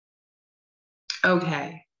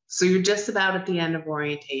Okay, so you're just about at the end of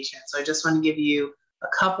orientation. So I just want to give you a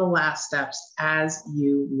couple last steps as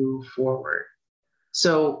you move forward.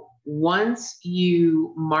 So once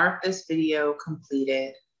you mark this video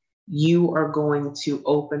completed, you are going to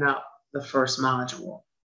open up the first module.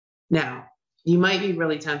 Now, you might be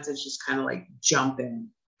really tempted to just kind of like jump in,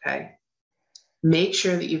 okay? Make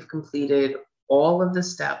sure that you've completed all of the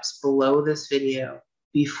steps below this video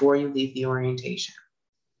before you leave the orientation.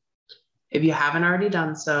 If you haven't already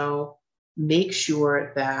done so, make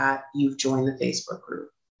sure that you've joined the Facebook group.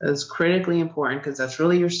 That is critically important because that's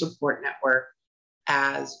really your support network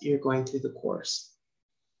as you're going through the course.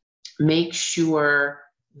 Make sure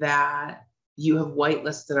that you have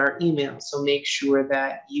whitelisted our emails. So make sure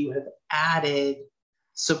that you have added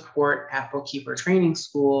support at Bookkeeper Training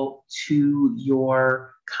School to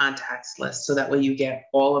your contacts list. So that way you get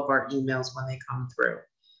all of our emails when they come through,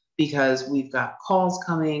 because we've got calls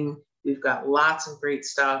coming. We've got lots of great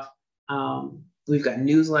stuff. We've got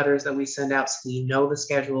newsletters that we send out so you know the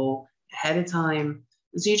schedule ahead of time.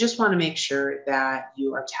 So you just want to make sure that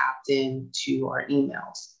you are tapped into our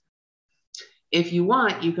emails. If you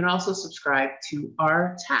want, you can also subscribe to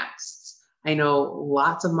our texts. I know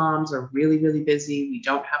lots of moms are really, really busy. We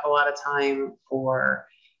don't have a lot of time for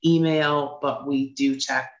email, but we do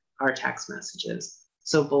check our text messages.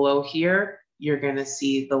 So below here, you're going to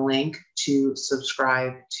see the link to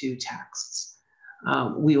subscribe to texts.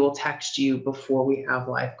 We will text you before we have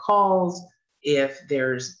live calls. If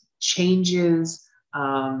there's changes,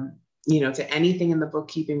 to anything in the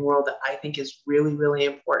bookkeeping world that I think is really, really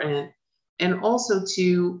important. And also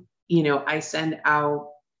to, I send out,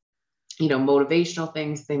 motivational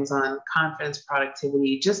things on confidence,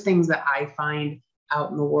 productivity, just things that I find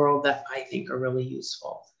out in the world that I think are really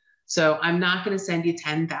useful. So I'm not going to send you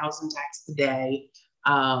 10,000 texts a day,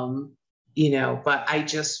 but I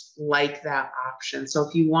just like that option. So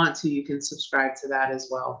if you want to, you can subscribe to that as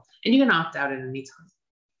well. And you can opt out at any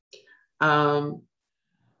time.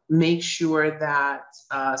 Make sure that,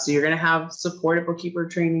 so you're going to have support at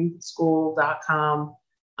bookkeepertrainingschool.com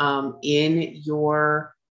in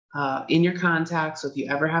your contacts. So if you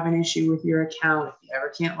ever have an issue with your account, if you ever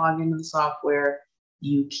can't log into the software,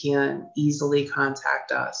 you can easily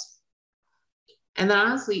contact us. And then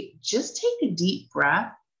honestly, just take a deep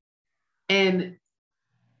breath and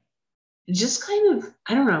just kind of,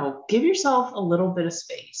 give yourself a little bit of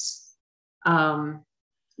space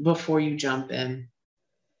before you jump in.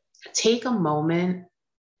 Take a moment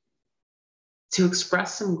to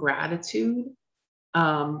express some gratitude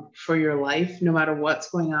for your life, no matter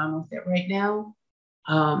what's going on with it right now.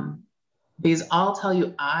 Because I'll tell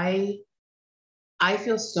you, I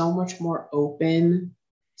feel so much more open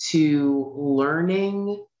to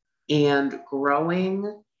learning and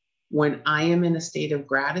growing when I am in a state of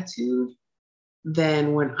gratitude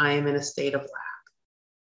than when I am in a state of lack.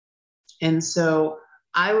 And so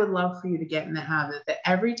I would love for you to get in the habit that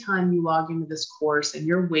every time you log into this course and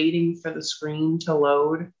you're waiting for the screen to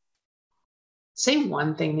load, say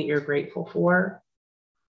one thing that you're grateful for.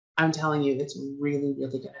 I'm telling you, it's really,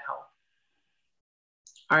 really going to help.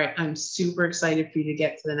 All right, I'm super excited for you to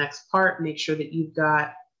get to the next part. Make sure that you've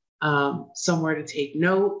got somewhere to take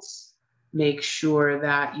notes. Make sure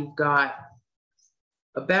that you've got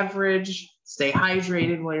a beverage. Stay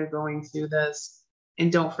hydrated while you're going through this.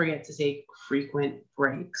 And don't forget to take frequent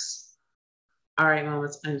breaks. All right,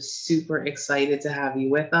 mamas, I'm super excited to have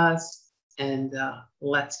you with us. And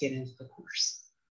let's get into the course.